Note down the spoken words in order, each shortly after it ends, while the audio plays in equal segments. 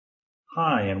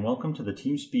Hi, and welcome to the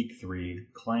TeamSpeak 3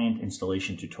 client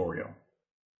installation tutorial.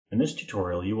 In this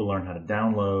tutorial, you will learn how to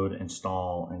download,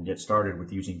 install, and get started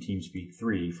with using TeamSpeak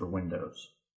 3 for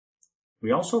Windows.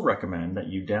 We also recommend that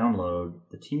you download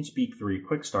the TeamSpeak 3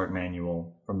 Quick Start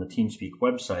Manual from the TeamSpeak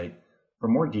website for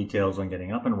more details on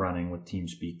getting up and running with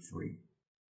TeamSpeak 3.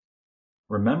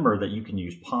 Remember that you can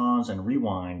use pause and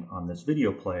rewind on this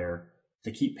video player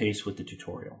to keep pace with the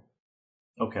tutorial.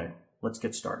 Okay, let's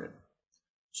get started.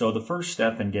 So the first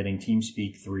step in getting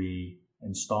TeamSpeak 3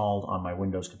 installed on my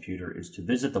Windows computer is to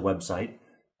visit the website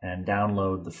and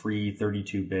download the free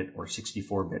 32-bit or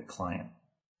 64-bit client.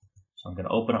 So I'm going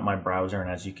to open up my browser, and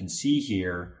as you can see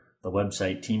here, the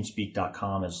website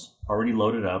teamspeak.com is already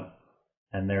loaded up,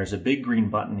 and there's a big green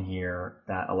button here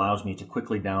that allows me to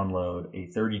quickly download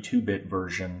a 32-bit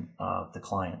version of the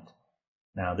client.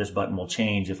 Now this button will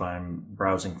change if I'm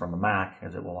browsing from a Mac,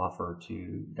 as it will offer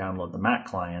to download the Mac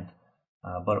client.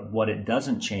 But what it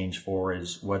doesn't change for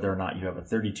is whether or not you have a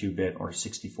 32-bit or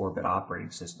 64-bit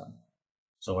operating system.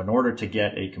 So in order to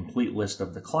get a complete list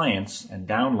of the clients and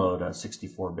download a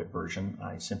 64-bit version,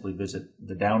 I simply visit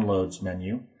the Downloads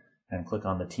menu and click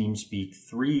on the TeamSpeak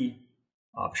 3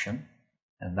 option,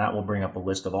 and that will bring up a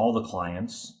list of all the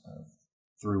clients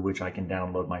through which I can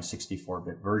download my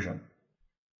 64-bit version.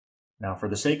 Now, for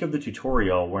the sake of the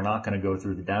tutorial, we're not going to go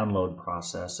through the download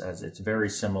process, as it's very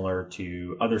similar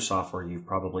to other software you've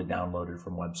probably downloaded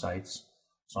from websites.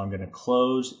 So I'm going to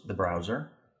close the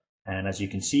browser. And as you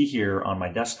can see here on my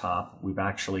desktop, we've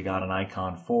actually got an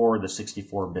icon for the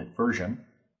 64-bit version.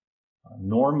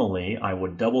 Normally, I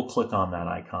would double click on that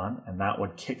icon, and that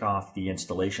would kick off the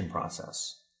installation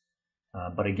process.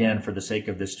 But again, for the sake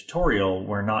of this tutorial,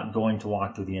 we're not going to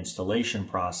walk through the installation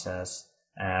process,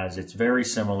 as it's very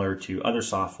similar to other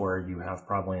software you have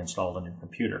probably installed on your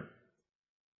computer.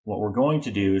 What we're going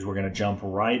to do is we're going to jump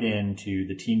right into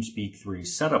the TeamSpeak 3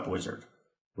 Setup Wizard,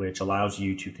 which allows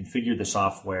you to configure the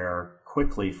software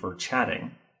quickly for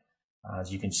chatting.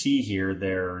 As you can see here,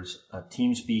 there's a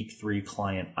TeamSpeak 3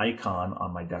 client icon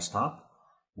on my desktop,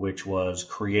 which was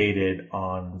created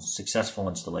on successful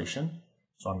installation.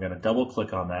 So I'm going to double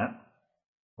click on that,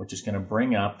 which is going to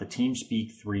bring up the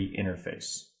TeamSpeak 3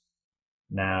 interface.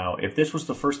 Now, if this was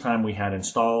the first time we had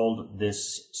installed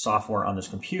this software on this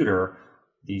computer,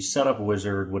 the Setup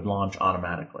Wizard would launch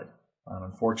automatically.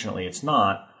 Unfortunately, it's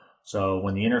not. So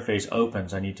when the interface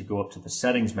opens, I need to go up to the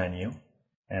Settings menu,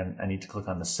 and I need to click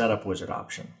on the Setup Wizard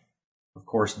option. Of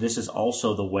course, this is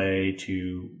also the way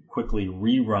to quickly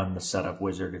rerun the Setup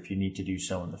Wizard if you need to do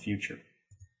so in the future.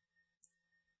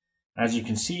 As you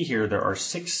can see here, there are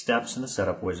 6 steps in the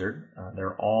Setup Wizard.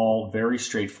 They're all very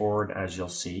straightforward, as you'll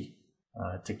see.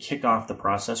 To kick off the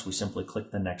process, we simply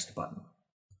click the Next button.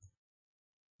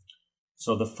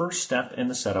 So the first step in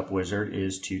the Setup Wizard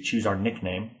is to choose our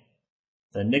nickname.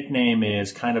 The nickname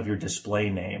is kind of your display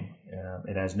name.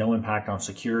 It has no impact on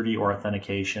security or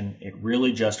authentication. It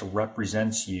really just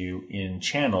represents you in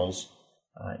channels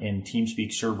in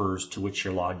TeamSpeak servers to which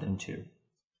you're logged into.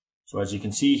 So as you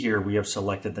can see here, we have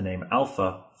selected the name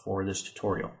Alpha for this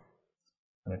tutorial.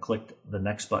 I'm going to click the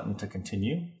Next button to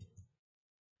continue.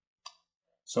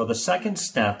 So the second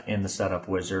step in the Setup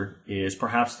Wizard is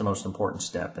perhaps the most important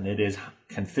step, and it is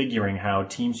configuring how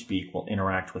TeamSpeak will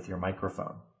interact with your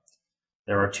microphone.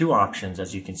 There are 2 options,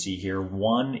 as you can see here.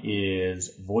 One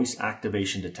is voice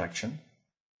activation detection.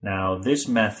 Now, this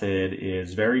method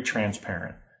is very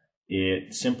transparent.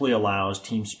 It simply allows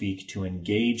TeamSpeak to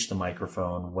engage the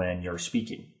microphone when you're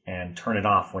speaking and turn it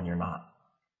off when you're not.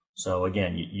 So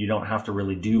again, you don't have to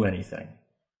really do anything.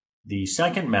 The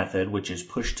second method, which is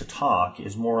push to talk,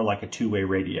 is more like a two-way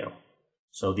radio.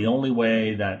 So the only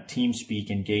way that TeamSpeak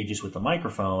engages with the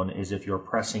microphone is if you're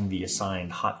pressing the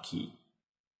assigned hotkey.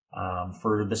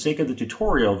 For the sake of the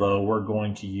tutorial, though, we're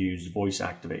going to use voice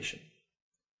activation.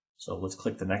 So let's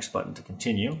click the Next button to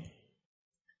continue.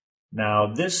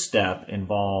 Now, this step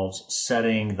involves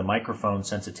setting the microphone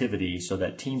sensitivity so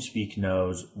that TeamSpeak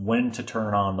knows when to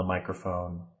turn on the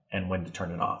microphone and when to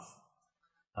turn it off.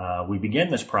 We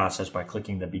begin this process by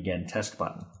clicking the Begin Test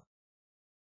button.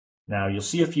 Now you'll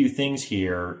see a few things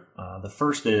here. The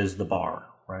first is the bar,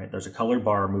 right? There's a colored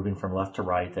bar moving from left to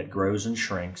right that grows and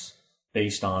shrinks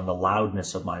based on the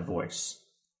loudness of my voice.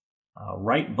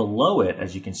 Right below it,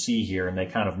 as you can see here, and they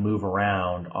kind of move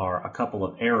around, are a couple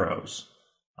of arrows.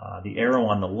 The arrow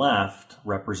on the left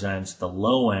represents the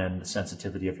low end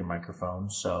sensitivity of your microphone.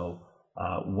 So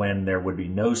when there would be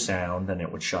no sound, then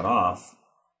it would shut off.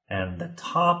 And the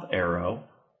top arrow,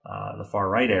 the far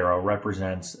right arrow,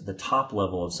 represents the top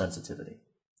level of sensitivity.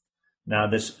 Now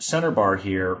this center bar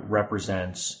here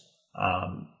represents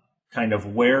kind of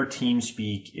where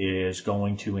TeamSpeak is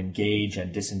going to engage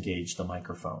and disengage the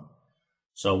microphone.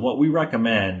 So what we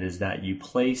recommend is that you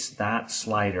place that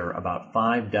slider about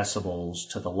 5 decibels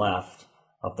to the left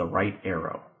of the right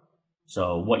arrow.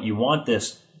 So what you want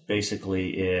this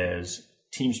basically is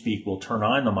TeamSpeak will turn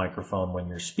on the microphone when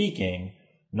you're speaking,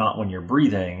 not when you're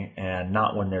breathing, and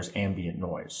not when there's ambient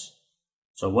noise.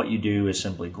 So what you do is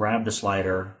simply grab the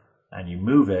slider and you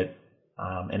move it,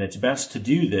 and it's best to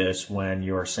do this when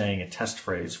you're saying a test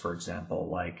phrase, for example,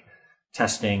 like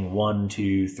testing 1,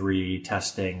 2, 3,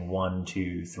 testing 1,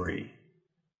 2, 3.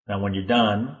 Now when you're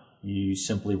done, you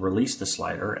simply release the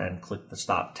slider and click the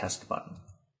stop test button.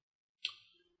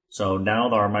 So now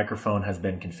our microphone has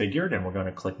been configured, and we're going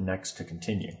to click next to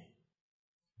continue.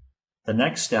 The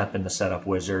next step in the setup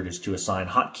wizard is to assign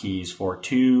hotkeys for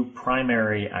 2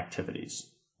 primary activities.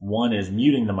 One is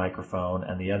muting the microphone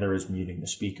and the other is muting the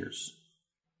speakers.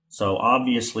 So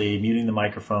obviously muting the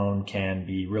microphone can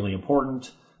be really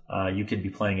important. You could be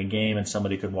playing a game and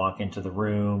somebody could walk into the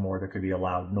room, or there could be a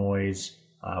loud noise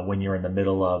when you're in the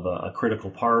middle of a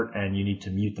critical part and you need to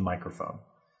mute the microphone.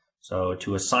 So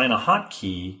to assign a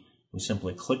hotkey, we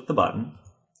simply click the button,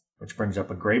 which brings up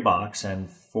a gray box,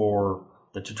 and for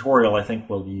the tutorial I think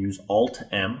we'll use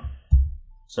Alt-M.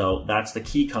 So that's the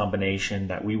key combination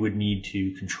that we would need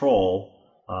to control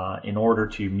in order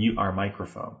to mute our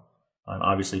microphone. And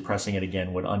obviously pressing it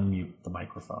again would unmute the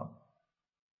microphone.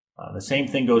 The same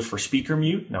thing goes for speaker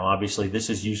mute. Now obviously this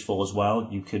is useful as well.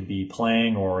 You could be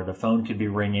playing or the phone could be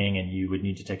ringing and you would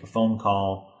need to take a phone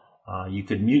call. You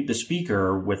could mute the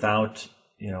speaker without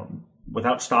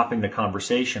stopping the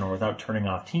conversation or without turning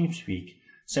off TeamSpeak,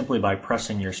 simply by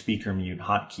pressing your speaker mute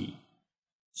hotkey.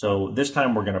 So this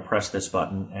time we're going to press this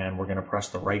button and we're going to press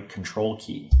the right control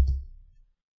key.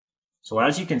 So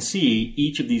as you can see,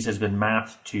 each of these has been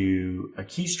mapped to a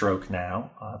keystroke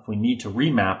now. If we need to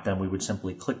remap them, we would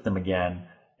simply click them again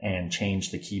and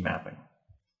change the key mapping.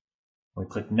 We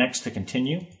click next to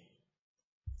continue.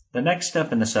 The next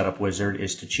step in the setup wizard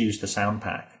is to choose the sound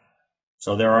pack.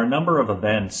 So there are a number of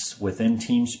events within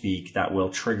TeamSpeak that will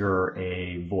trigger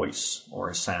a voice or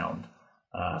a sound,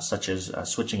 such as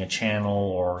switching a channel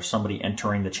or somebody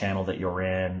entering the channel that you're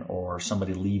in or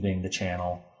somebody leaving the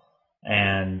channel.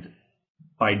 And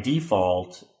by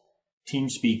default,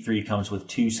 TeamSpeak 3 comes with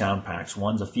 2 sound packs.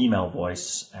 One's a female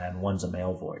voice and one's a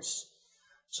male voice.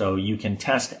 So you can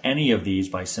test any of these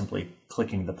by simply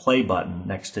clicking the play button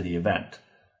next to the event.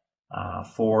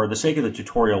 For the sake of the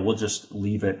tutorial, we'll just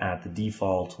leave it at the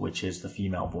default, which is the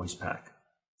female voice pack.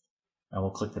 And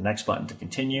we'll click the next button to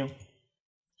continue.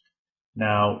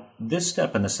 Now, this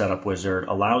step in the setup wizard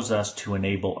allows us to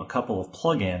enable a couple of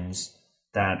plugins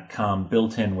that come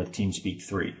built in with TeamSpeak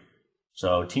 3.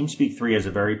 So TeamSpeak 3 is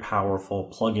a very powerful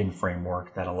plugin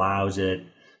framework that allows it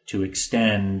to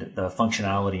extend the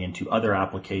functionality into other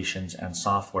applications and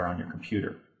software on your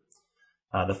computer.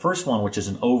 The first one, which is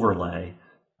an overlay,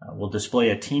 will display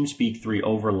a TeamSpeak 3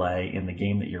 overlay in the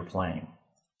game that you're playing.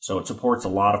 So it supports a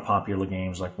lot of popular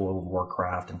games like World of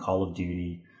Warcraft and Call of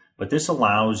Duty, but this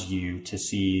allows you to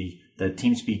see the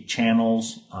TeamSpeak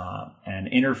channels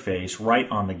and interface right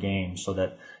on the game so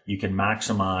that you can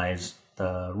maximize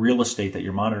the real estate that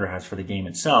your monitor has for the game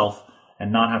itself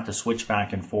and not have to switch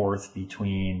back and forth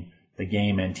between the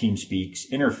game and TeamSpeak's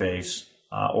interface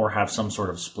or have some sort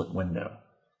of split window.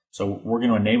 So we're going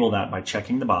to enable that by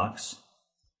checking the box.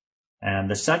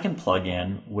 And the second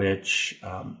plugin, which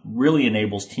really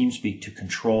enables TeamSpeak to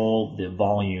control the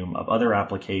volume of other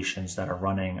applications that are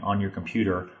running on your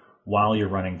computer while you're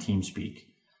running TeamSpeak.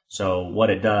 So what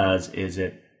it does is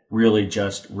it really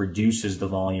just reduces the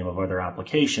volume of other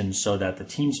applications so that the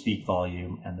TeamSpeak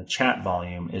volume and the chat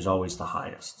volume is always the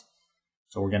highest.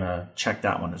 So we're going to check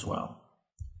that one as well.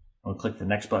 We'll click the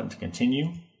next button to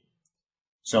continue.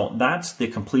 So that's the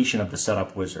completion of the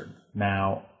setup wizard.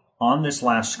 Now, on this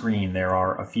last screen, there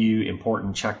are a few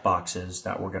important checkboxes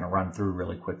that we're going to run through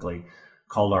really quickly,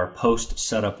 called our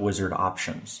post-setup wizard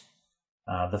options.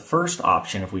 The first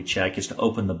option, if we check, is to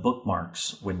open the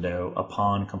bookmarks window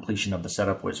upon completion of the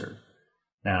setup wizard.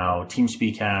 Now,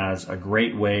 TeamSpeak has a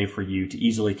great way for you to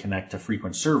easily connect to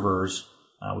frequent servers.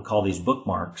 We call these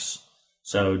bookmarks.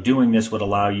 So doing this would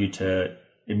allow you to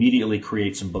immediately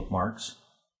create some bookmarks.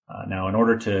 Now, in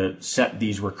order to set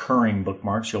these recurring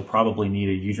bookmarks, you'll probably need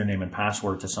a username and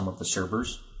password to some of the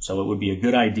servers. So it would be a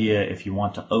good idea if you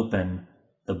want to open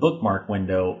the bookmark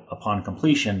window upon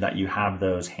completion that you have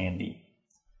those handy.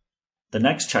 The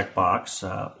next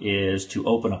checkbox is to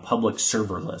open a public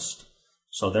server list.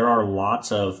 So there are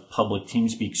lots of public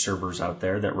TeamSpeak servers out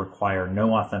there that require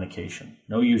no authentication,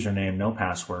 no username, no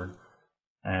password.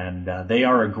 And they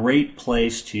are a great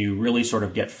place to really sort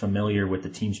of get familiar with the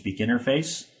TeamSpeak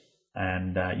interface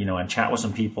and, and chat with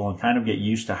some people and kind of get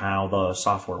used to how the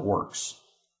software works.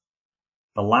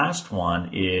 The last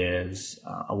one is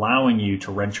allowing you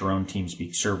to rent your own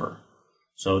TeamSpeak server.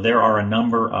 So there are a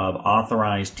number of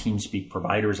authorized TeamSpeak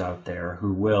providers out there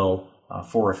who will,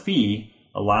 for a fee,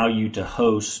 allow you to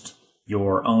host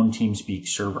your own TeamSpeak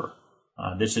server.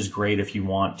 This is great if you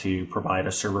want to provide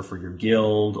a server for your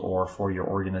guild or for your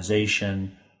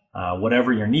organization,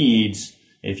 whatever your needs.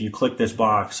 If you click this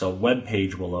box, a web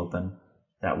page will open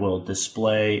that will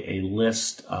display a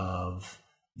list of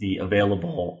the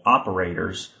available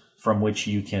operators from which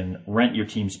you can rent your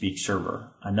TeamSpeak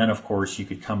server. And then, of course, you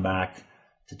could come back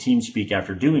to TeamSpeak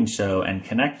after doing so and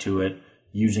connect to it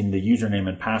using the username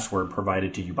and password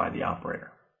provided to you by the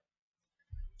operator.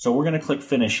 So we're going to click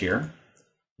Finish here.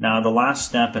 Now, the last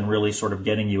step in really sort of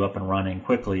getting you up and running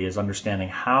quickly is understanding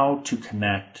how to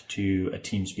connect to a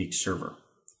TeamSpeak server.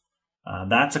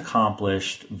 That's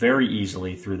accomplished very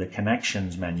easily through the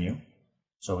Connections menu.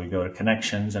 So we go to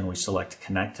Connections and we select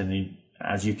Connect, and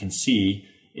as you can see,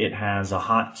 it has a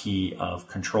hotkey of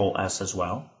Control-S as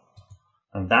well.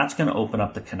 And that's going to open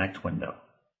up the Connect window.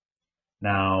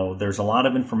 Now, there's a lot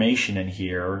of information in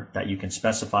here that you can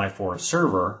specify for a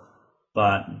server,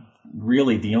 but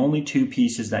really the only two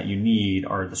pieces that you need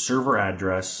are the server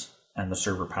address and the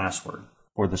server password.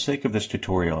 For the sake of this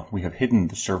tutorial, we have hidden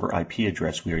the server IP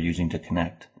address we are using to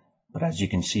connect, but as you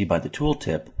can see by the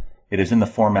tooltip, it is in the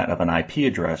format of an IP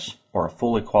address or a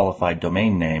fully qualified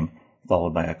domain name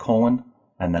followed by a colon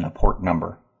and then a port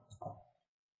number.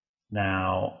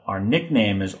 Now, our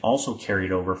nickname is also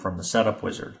carried over from the setup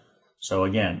wizard. So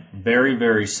again, very,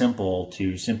 very simple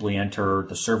to simply enter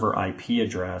the server IP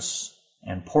address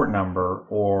and port number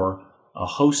or a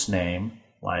host name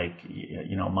like,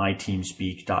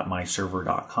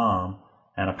 myteamspeak.myserver.com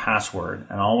and a password.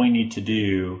 And all we need to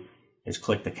do is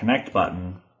click the connect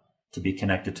button to be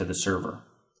connected to the server.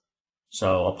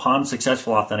 So upon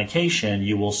successful authentication,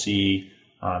 you will see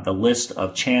the list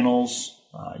of channels.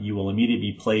 You will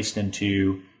immediately be placed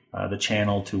into the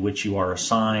channel to which you are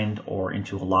assigned or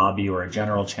into a lobby or a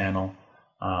general channel,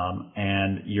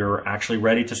 and you're actually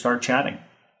ready to start chatting.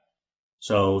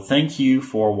 So thank you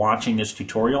for watching this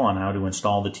tutorial on how to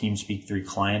install the TeamSpeak 3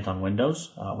 client on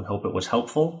Windows. We hope it was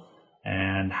helpful,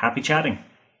 and happy chatting.